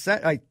was that I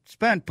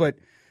spent. But,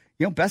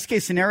 best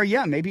case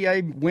scenario, maybe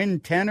I win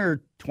 10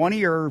 or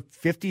 20 or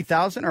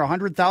 50,000 or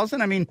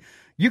 100,000. I mean,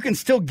 you can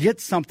still get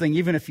something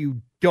even if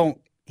you don't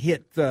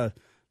hit the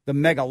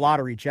mega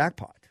lottery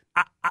jackpot.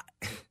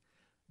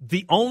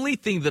 The only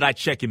thing that I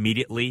check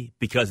immediately,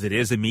 because it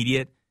is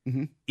immediate,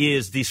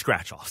 is the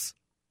scratch-offs.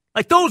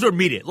 Like, those are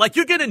immediate. Like,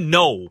 you're going to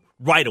know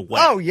right away.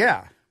 Oh,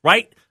 yeah.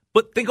 Right?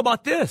 But think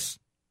about this.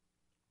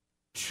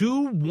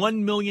 2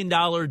 $1 million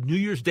New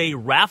Year's Day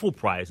raffle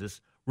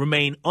prizes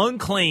remain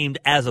unclaimed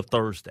as of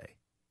Thursday.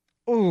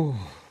 Ooh.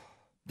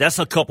 That's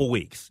a couple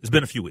weeks. It's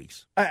been a few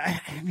weeks.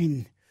 I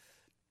mean,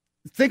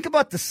 think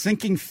about the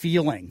sinking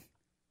feeling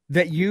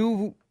that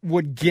you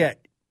would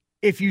get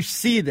if you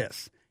see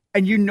this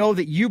and you know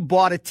that you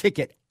bought a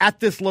ticket at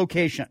this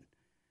location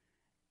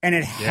and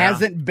it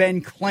hasn't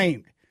been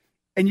claimed.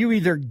 And you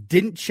either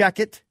didn't check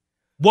it.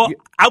 Well,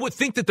 I would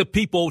think that the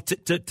people,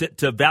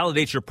 to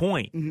validate your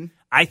point,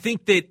 I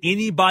think that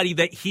anybody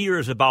that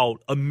hears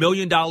about $1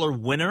 million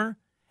winner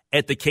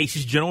at the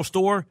Casey's General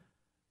Store,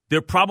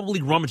 they're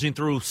probably rummaging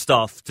through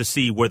stuff to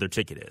see where their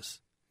ticket is.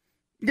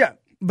 Yeah,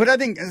 but I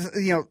think,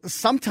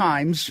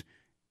 sometimes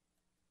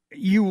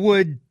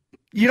you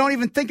don't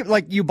even think of,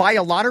 like, you buy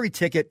a lottery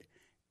ticket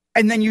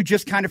and then you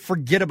just kind of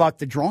forget about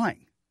the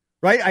drawing,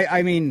 right?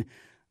 I mean,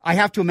 I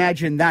have to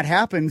imagine that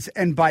happens.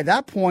 And by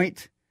that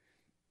point,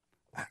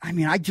 I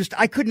mean, I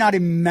could not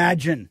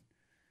imagine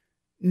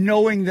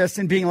knowing this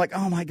and being like,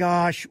 oh my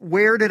gosh,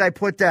 where did I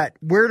put that?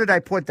 Where did I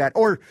put that?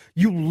 Or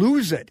you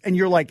lose it and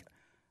you're like,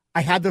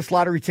 I had this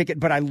lottery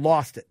ticket, but I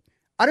lost it.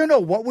 I don't know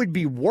what would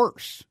be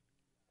worse.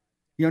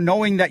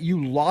 Knowing that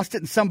you lost it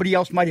and somebody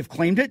else might have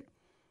claimed it,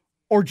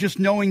 or just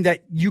knowing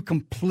that you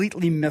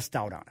completely missed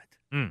out on it.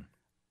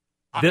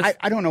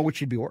 I don't know which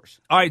should be worse.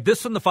 All right,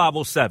 this from the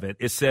 507.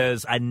 It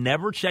says, I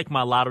never checked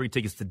my lottery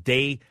tickets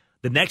the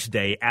next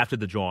day after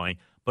the drawing,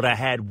 but I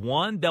had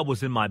one that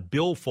was in my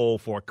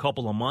billfold for a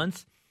couple of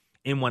months.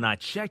 And when I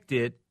checked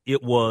it,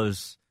 it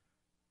was,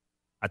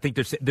 I think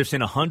they're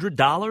saying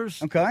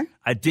 $100. Okay.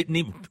 I didn't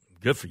even,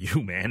 good for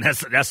you, man.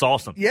 That's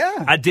awesome.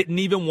 Yeah. I didn't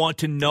even want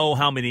to know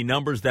how many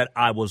numbers that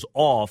I was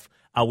off.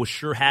 I was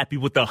sure happy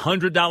with the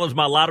 $100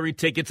 my lottery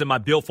tickets in my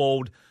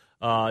billfold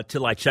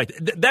till I checked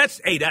it.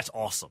 That's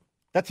awesome.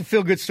 That's a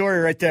feel-good story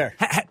right there.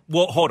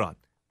 Well, hold on.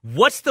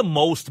 What's the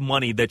most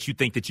money that you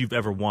think that you've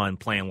ever won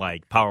playing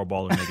like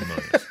Powerball or Mega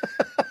Millions?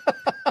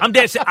 I'm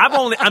dead serious.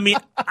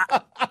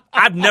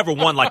 I've never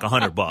won like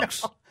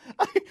 $100.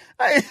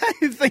 I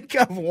think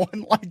I've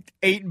won like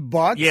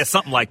 $8. Yeah,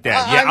 something like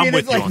that. Yeah, I'm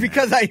with you on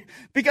that.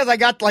 Because I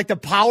got like the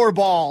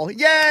Powerball.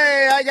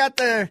 Yay! I got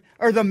the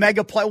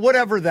Mega Play,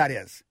 whatever that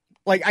is.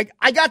 Like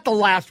I got the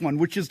last one,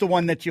 which is the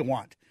one that you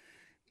want.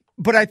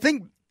 But I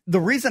think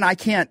the reason I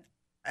can't.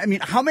 I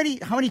mean, how many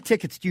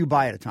tickets do you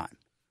buy at a time?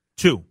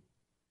 2.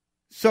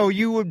 So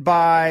you would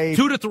buy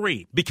 2 to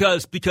 3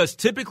 because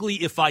typically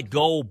if I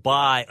go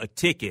buy a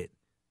ticket,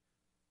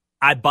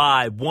 I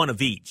buy one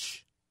of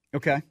each.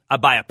 Okay. I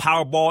buy a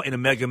Powerball and a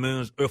Mega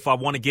Millions. Or if I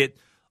want to get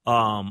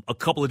a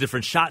couple of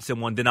different shots in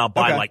one, then I'll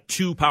buy like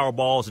 2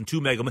 Powerballs and 2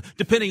 Mega Millions,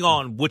 depending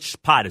on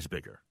which pot is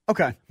bigger.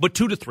 Okay. But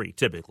 2 to 3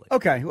 typically.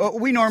 Okay. Well,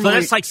 we normally so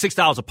that's like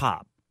 $6 a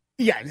pop.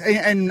 Yeah,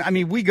 and I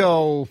mean we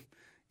go.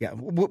 Yeah,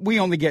 we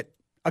only get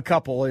a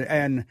couple,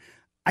 and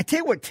I tell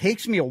you what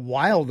takes me a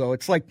while though.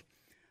 It's like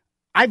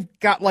I've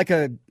got like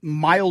a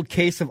mild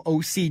case of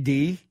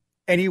OCD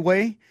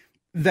anyway,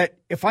 that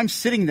if I'm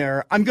sitting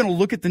there, I'm going to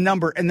look at the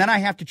number and then I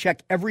have to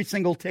check every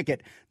single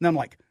ticket. And I'm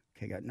like,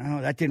 okay,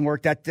 no, that didn't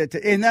work.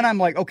 And then I'm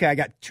like, okay, I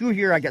got 2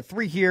 here. I got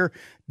 3 here.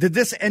 Did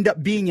this end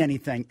up being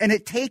anything? And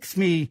it takes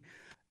me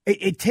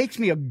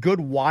a good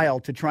while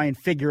to try and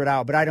figure it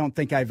out, but I don't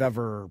think I've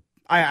ever.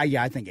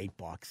 I think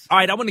 $8. All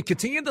right, I want to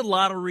continue the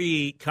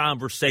lottery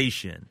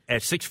conversation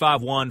at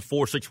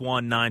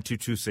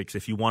 651-461-9226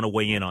 if you want to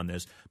weigh in on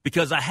this,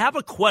 because I have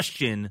a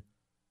question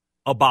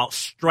about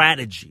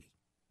strategy.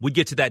 We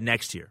get to that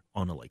next here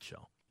on The Lake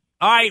Show.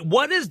 All right,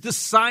 what is the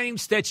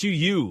science that you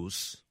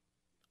use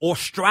or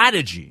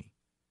strategy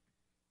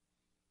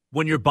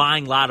when you're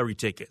buying lottery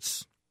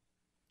tickets?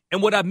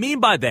 And what I mean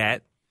by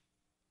that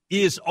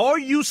is, are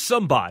you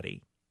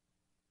somebody,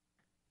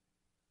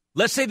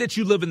 let's say that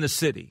you live in the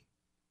city,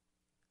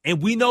 and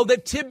we know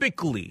that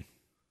typically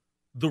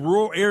the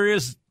rural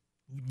areas,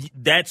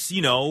 that's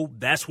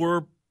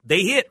where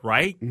they hit,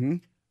 right? Mm-hmm.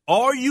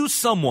 Are you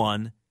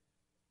someone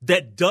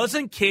that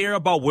doesn't care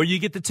about where you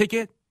get the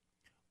ticket,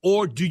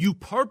 or do you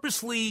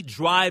purposely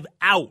drive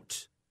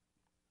out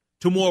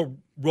to more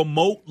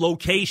remote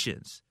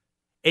locations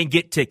and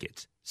get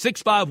tickets?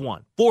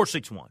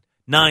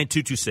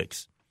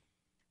 651-461-9226.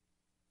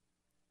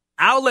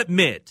 I'll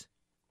admit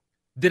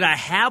that I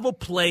have a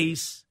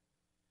place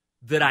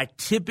that I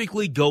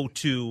typically go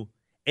to,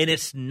 and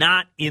it's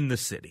not in the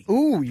city.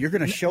 Ooh, you're going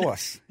to show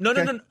us. No.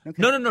 Okay.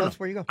 No. That's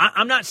where you go.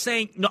 I'm not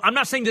saying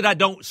that I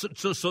don't.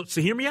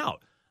 So hear me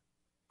out.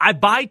 I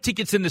buy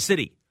tickets in the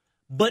city,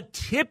 but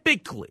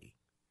typically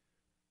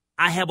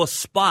I have a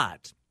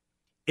spot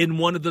in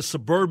one of the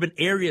suburban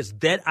areas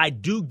that I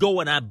do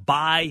go and I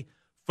buy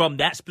from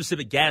that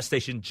specific gas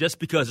station just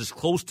because it's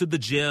close to the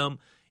gym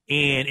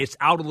and it's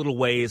out a little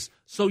ways.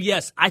 So,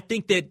 yes, I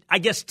think that, I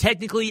guess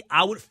technically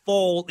I would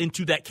fall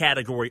into that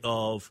category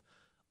of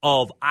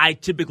I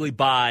typically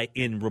buy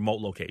in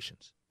remote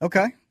locations.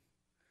 Okay.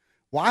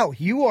 Wow,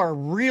 you are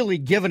really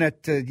giving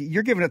it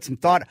you're giving it some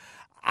thought.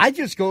 I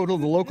just go to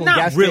the local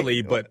gas station. Not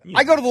really, but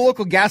I go to the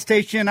local gas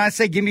station. I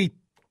say, give me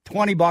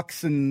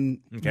 $20 and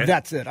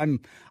that's it. I'm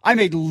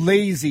a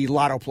lazy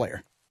lotto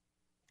player.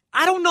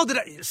 I don't know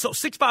that. So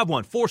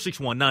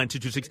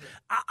 651-461-9226.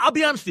 I'll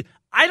be honest with you.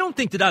 I don't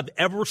think that I've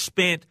ever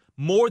spent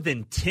more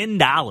than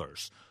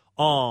 $10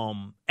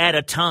 at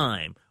a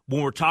time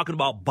when we're talking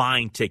about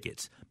buying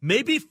tickets.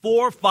 Maybe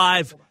 4 or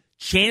 5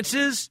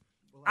 chances.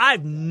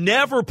 I've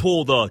never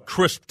pulled a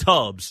Crisp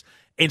Tubbs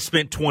and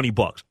spent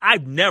 $20.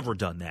 I've never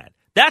done that.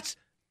 That's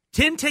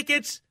 10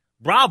 tickets.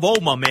 Bravo,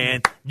 my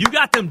man. You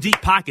got them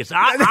deep pockets. They're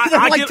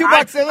like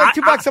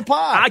 $2 a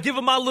pop. I give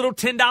them my little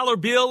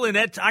 $10 bill, and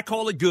I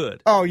call it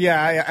good. Oh,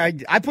 yeah.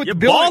 I put You're the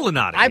bill, balling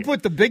out of I here.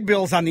 put the big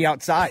bills on the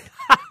outside.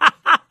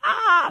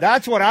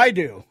 That's what I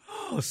do.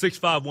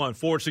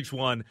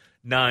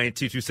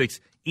 651-461-9226.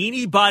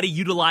 Anybody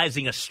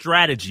utilizing a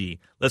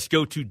strategy? Let's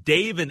go to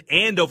Dave in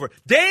Andover.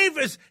 Dave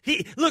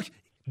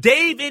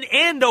in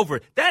Andover.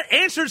 That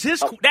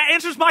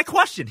answers my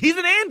question. He's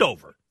in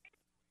Andover.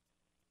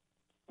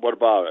 What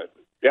about it?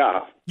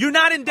 Yeah. You're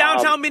not in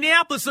downtown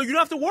Minneapolis, so you don't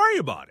have to worry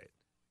about it.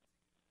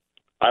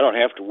 I don't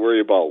have to worry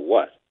about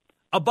what?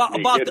 About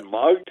getting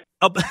mugged?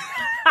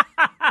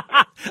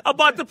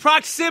 About the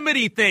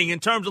proximity thing in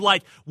terms of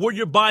like where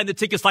you're buying the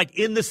tickets, like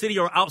in the city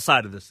or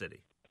outside of the city.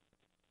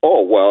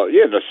 Oh, well,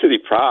 yeah, the city.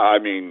 I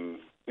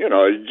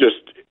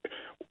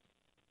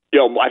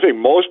think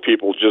most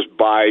people just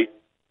buy.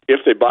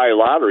 If they buy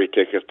lottery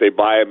tickets, they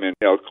buy them in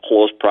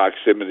close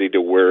proximity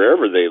to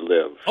wherever they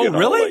live. Oh,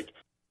 really?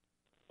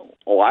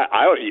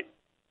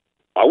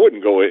 I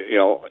wouldn't go.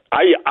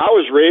 I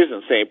was raised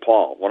in St.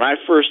 Paul. When I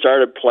first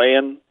started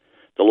playing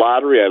the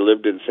lottery, I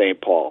lived in St.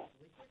 Paul,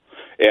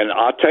 and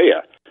I'll tell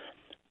you,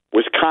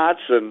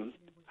 Wisconsin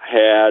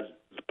had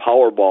the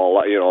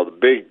Powerball.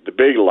 The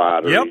big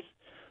lottery. Yep.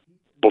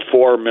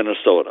 Before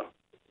Minnesota.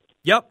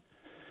 Yep.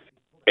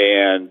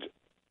 And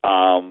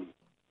from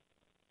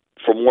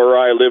where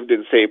I lived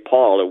in St.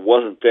 Paul, it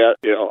wasn't that.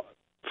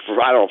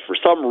 For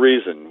some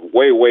reason,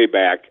 way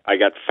back, I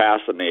got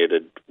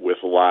fascinated with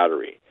the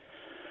lottery.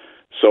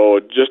 So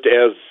just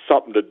as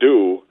something to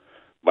do,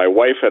 my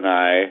wife and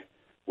I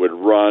would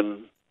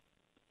run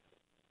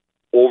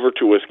over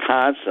to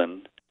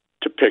Wisconsin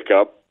to pick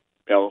up,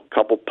 a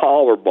couple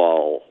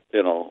Powerball,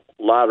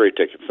 lottery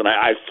tickets. And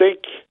I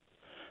think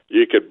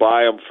you could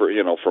buy them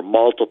for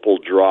multiple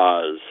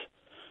draws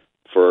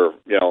for,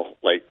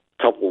 like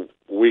a couple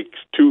weeks,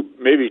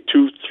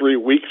 2-3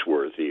 weeks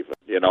worth even,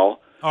 All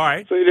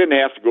right. So you didn't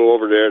have to go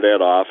over there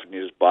that often.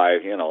 You just buy,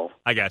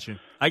 I got you.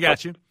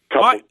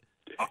 Couple.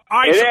 All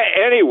right.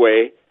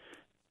 Anyway,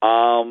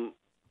 I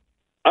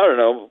don't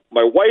know.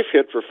 My wife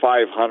hit for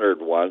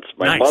 500 once.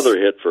 My Nice. mother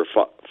hit for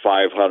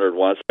 500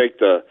 once.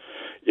 And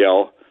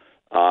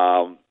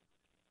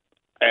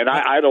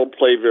I don't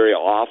play very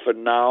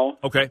often now.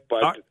 Okay.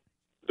 But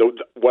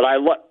what I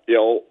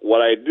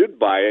did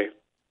buy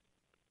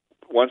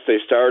once they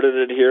started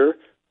it here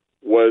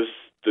was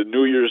the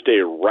New Year's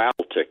Day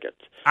raffle ticket.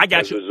 I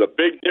got you. There's a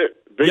big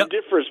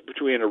difference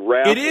between a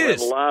raffle and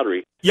a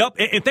lottery. Yep.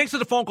 And thanks for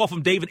the phone call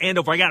from David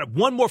Andover. I got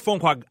one more phone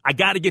call I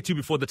got to get to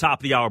before the top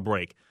of the hour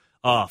break.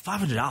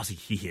 $500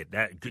 he hit.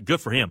 That good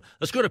for him.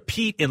 Let's go to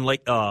Pete in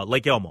Lake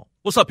Elmo.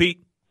 What's up,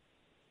 Pete?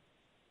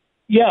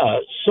 Yeah,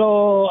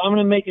 so I'm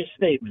going to make a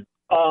statement.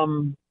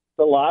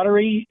 The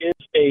lottery is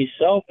a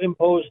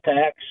self-imposed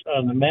tax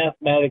on the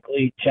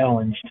mathematically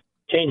challenged.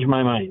 Change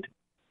my mind.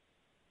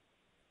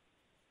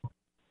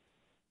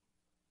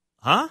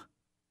 Huh? Are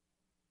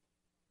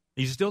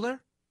you still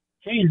there?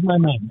 Change my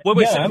mind.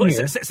 Wait,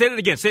 yeah, say it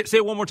again. Say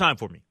it one more time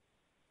for me.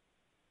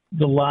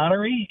 The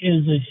lottery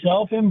is a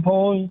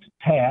self-imposed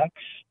tax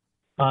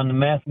on the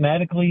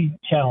mathematically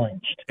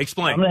challenged.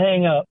 Explain. I'm going to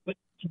hang up. But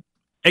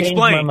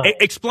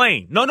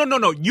Explain.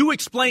 No. You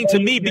explain to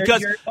me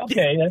because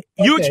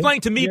you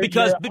explain to me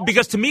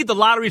because to me the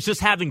lottery is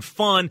just having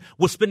fun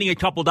with spending a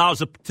couple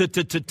dollars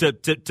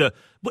to.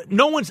 But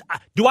no one's.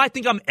 Do I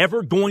think I'm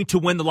ever going to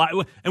win the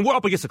lottery? And we're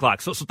up against the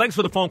clock. So thanks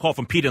for the phone call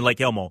from Pete in Lake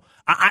Elmo.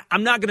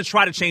 I'm not going to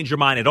try to change your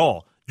mind at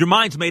all. Your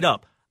mind's made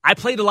up. I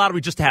played the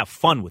lottery just to have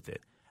fun with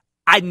it.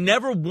 I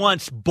never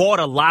once bought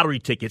a lottery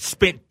ticket,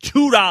 spent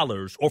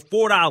 $2 or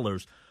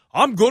 $4.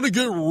 I'm going to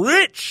get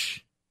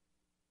rich.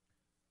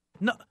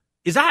 No,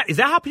 is that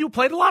how people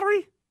play the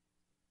lottery?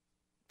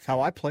 That's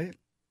how I play it.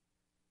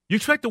 You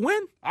expect to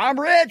win? I'm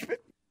rich.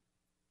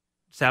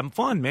 Just having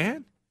fun,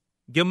 man.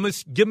 Give him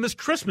his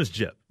Christmas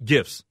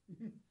gifts,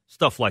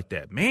 stuff like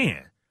that.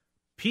 Man,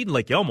 Pete and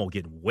Lake Elmo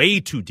getting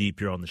way too deep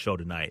here on the show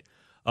tonight.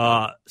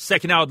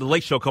 Second hour of the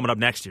Lake Show coming up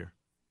next year.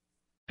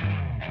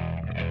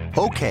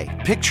 Okay,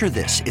 picture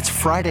this. It's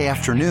Friday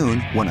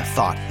afternoon when a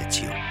thought hits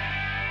you.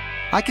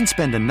 I can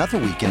spend another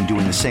weekend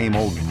doing the same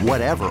old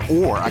whatever,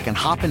 or I can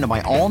hop into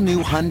my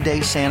all-new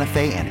Hyundai Santa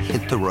Fe and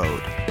hit the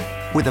road.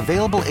 With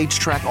available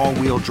H-Track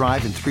all-wheel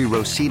drive and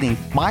 3-row seating,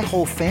 my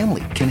whole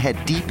family can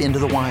head deep into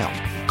the wild.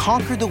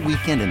 Conquer the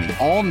weekend in the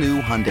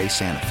all-new Hyundai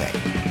Santa Fe.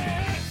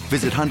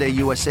 Visit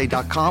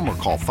HyundaiUSA.com or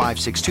call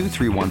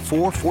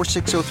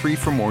 562-314-4603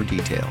 for more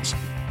details.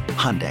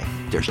 Hyundai,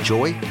 there's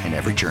joy in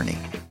every journey.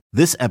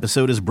 This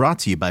episode is brought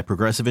to you by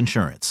Progressive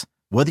Insurance.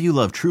 Whether you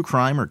love true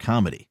crime or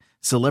comedy,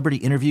 celebrity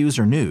interviews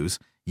or news,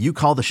 you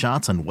call the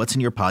shots on what's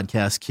in your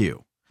podcast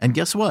queue. And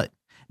guess what?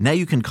 Now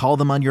you can call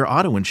them on your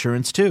auto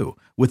insurance too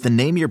with the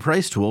Name Your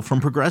Price tool from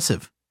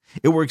Progressive.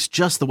 It works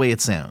just the way it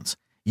sounds.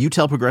 You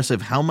tell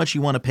Progressive how much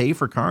you want to pay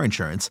for car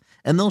insurance,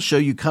 and they'll show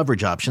you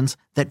coverage options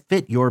that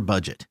fit your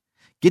budget.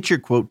 Get your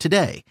quote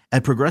today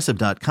at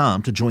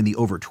Progressive.com to join the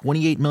over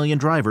 28 million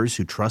drivers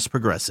who trust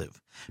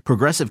Progressive.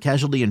 Progressive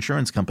Casualty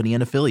Insurance Company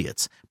and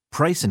Affiliates.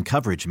 Price and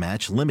coverage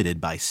match limited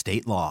by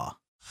state law.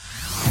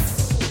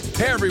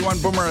 Hey everyone,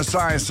 Boomer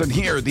Esiason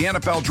here. The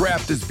NFL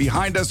Draft is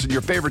behind us and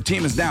your favorite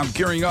team is now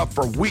gearing up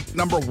for week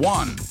number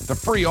 1. The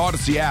free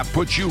Odyssey app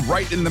puts you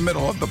right in the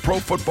middle of the pro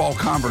football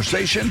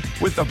conversation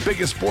with the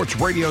biggest sports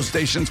radio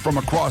stations from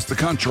across the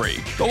country.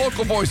 The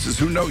local voices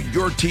who know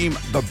your team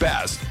the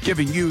best,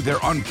 giving you their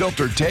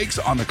unfiltered takes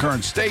on the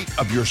current state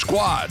of your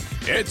squad.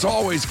 It's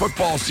always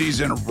football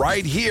season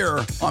right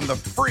here on the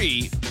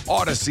free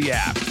Odyssey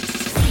app.